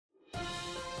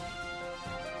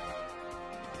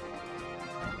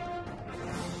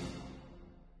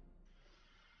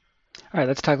All right,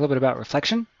 let's talk a little bit about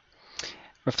reflection.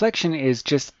 Reflection is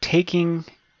just taking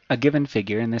a given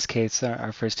figure. In this case,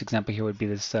 our first example here would be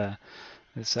this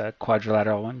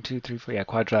quadrilateral 1, 2, 3, 4, yeah,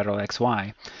 quadrilateral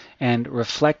XY, and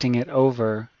reflecting it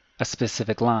over a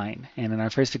specific line. And in our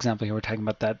first example here, we're talking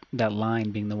about that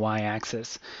line being the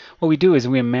y-axis. What we do is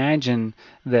we imagine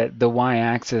that the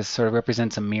y-axis sort of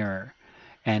represents a mirror.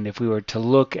 And if we were to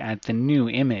look at the new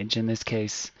image, in this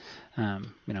case,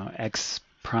 x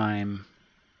prime,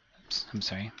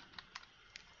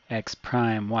 x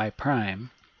prime, y prime,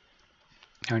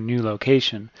 our new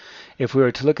location, if we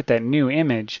were to look at that new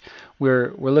image,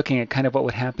 we're looking at kind of what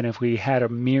would happen if we had a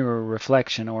mirror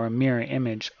reflection or a mirror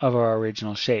image of our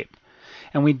original shape.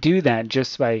 And we do that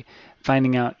just by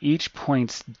finding out each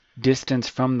point's distance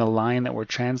from the line that we're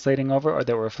translating over or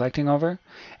that we're reflecting over,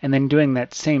 and then doing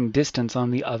that same distance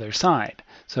on the other side.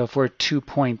 So if we're 2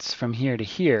 points from here to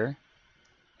here,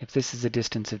 if this is a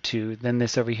distance of 2, then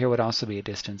this over here would also be a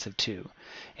distance of 2.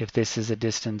 If this is a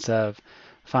distance of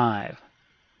 5,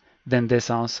 then this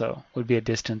also would be a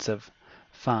distance of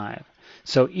 5.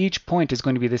 So each point is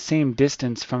going to be the same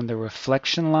distance from the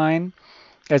reflection line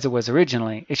as it was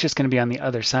originally. It's just going to be on the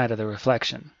other side of the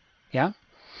reflection. Yeah?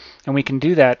 And we can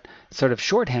do that, sort of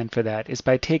shorthand for that, is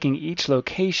by taking each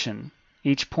location,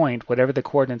 each point, whatever the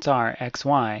coordinates are, x,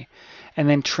 y, and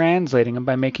then translating them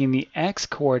by making the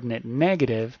x-coordinate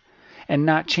negative and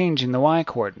not changing the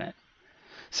y-coordinate.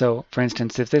 So, for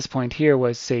instance, if this point here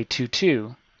was, say, 2,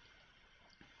 2,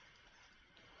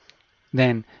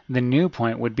 then the new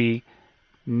point would be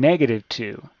negative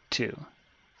 2, 2.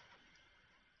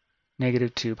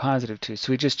 Negative 2, positive 2.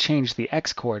 So we just changed the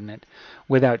x-coordinate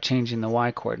without changing the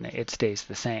y-coordinate. It stays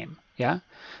the same. Yeah?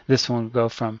 This one would go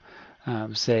from,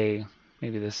 say,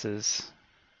 maybe this is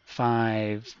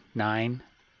 5, 9.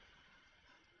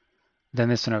 Then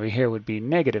this one over here would be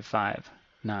negative 5,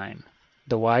 9.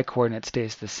 The y-coordinate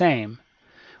stays the same,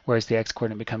 whereas the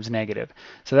x-coordinate becomes negative.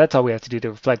 So that's all we have to do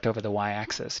to reflect over the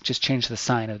y-axis. Just change the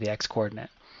sign of the x-coordinate.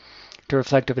 To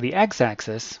reflect over the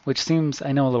x-axis, which seems,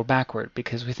 I know, a little backward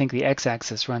because we think the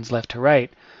x-axis runs left to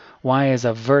right, y is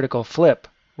a vertical flip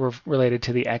related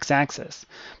to the x-axis.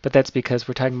 But that's because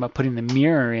we're talking about putting the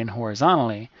mirror in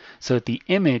horizontally so that the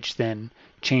image then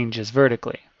changes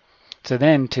vertically. So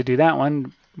then to do that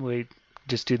one, we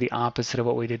just do the opposite of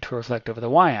what we did to reflect over the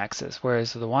y-axis.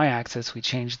 Whereas for the y-axis, we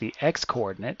change the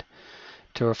x-coordinate.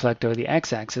 To reflect over the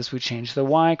x-axis, we change the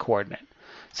y-coordinate.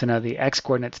 So now the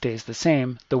x-coordinate stays the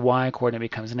same, the y-coordinate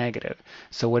becomes negative.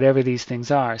 So whatever these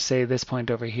things are, say this point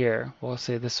over here, we'll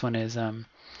say this one is, I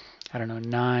don't know,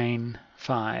 9,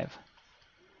 5.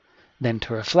 Then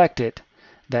to reflect it,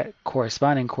 that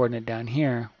corresponding coordinate down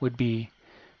here would be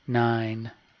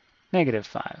 9, negative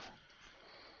 5.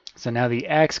 So now the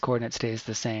x-coordinate stays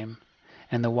the same,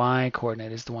 and the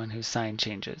y-coordinate is the one whose sign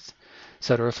changes.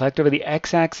 So to reflect over the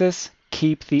x-axis,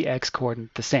 keep the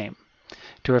x-coordinate the same.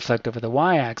 To reflect over the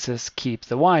y-axis, keep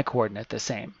the y-coordinate the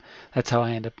same. That's how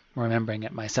I end up remembering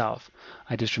it myself.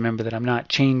 I just remember that I'm not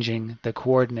changing the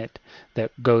coordinate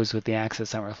that goes with the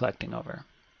axis I'm reflecting over.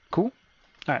 Cool?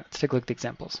 All right, let's take a look at the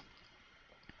examples.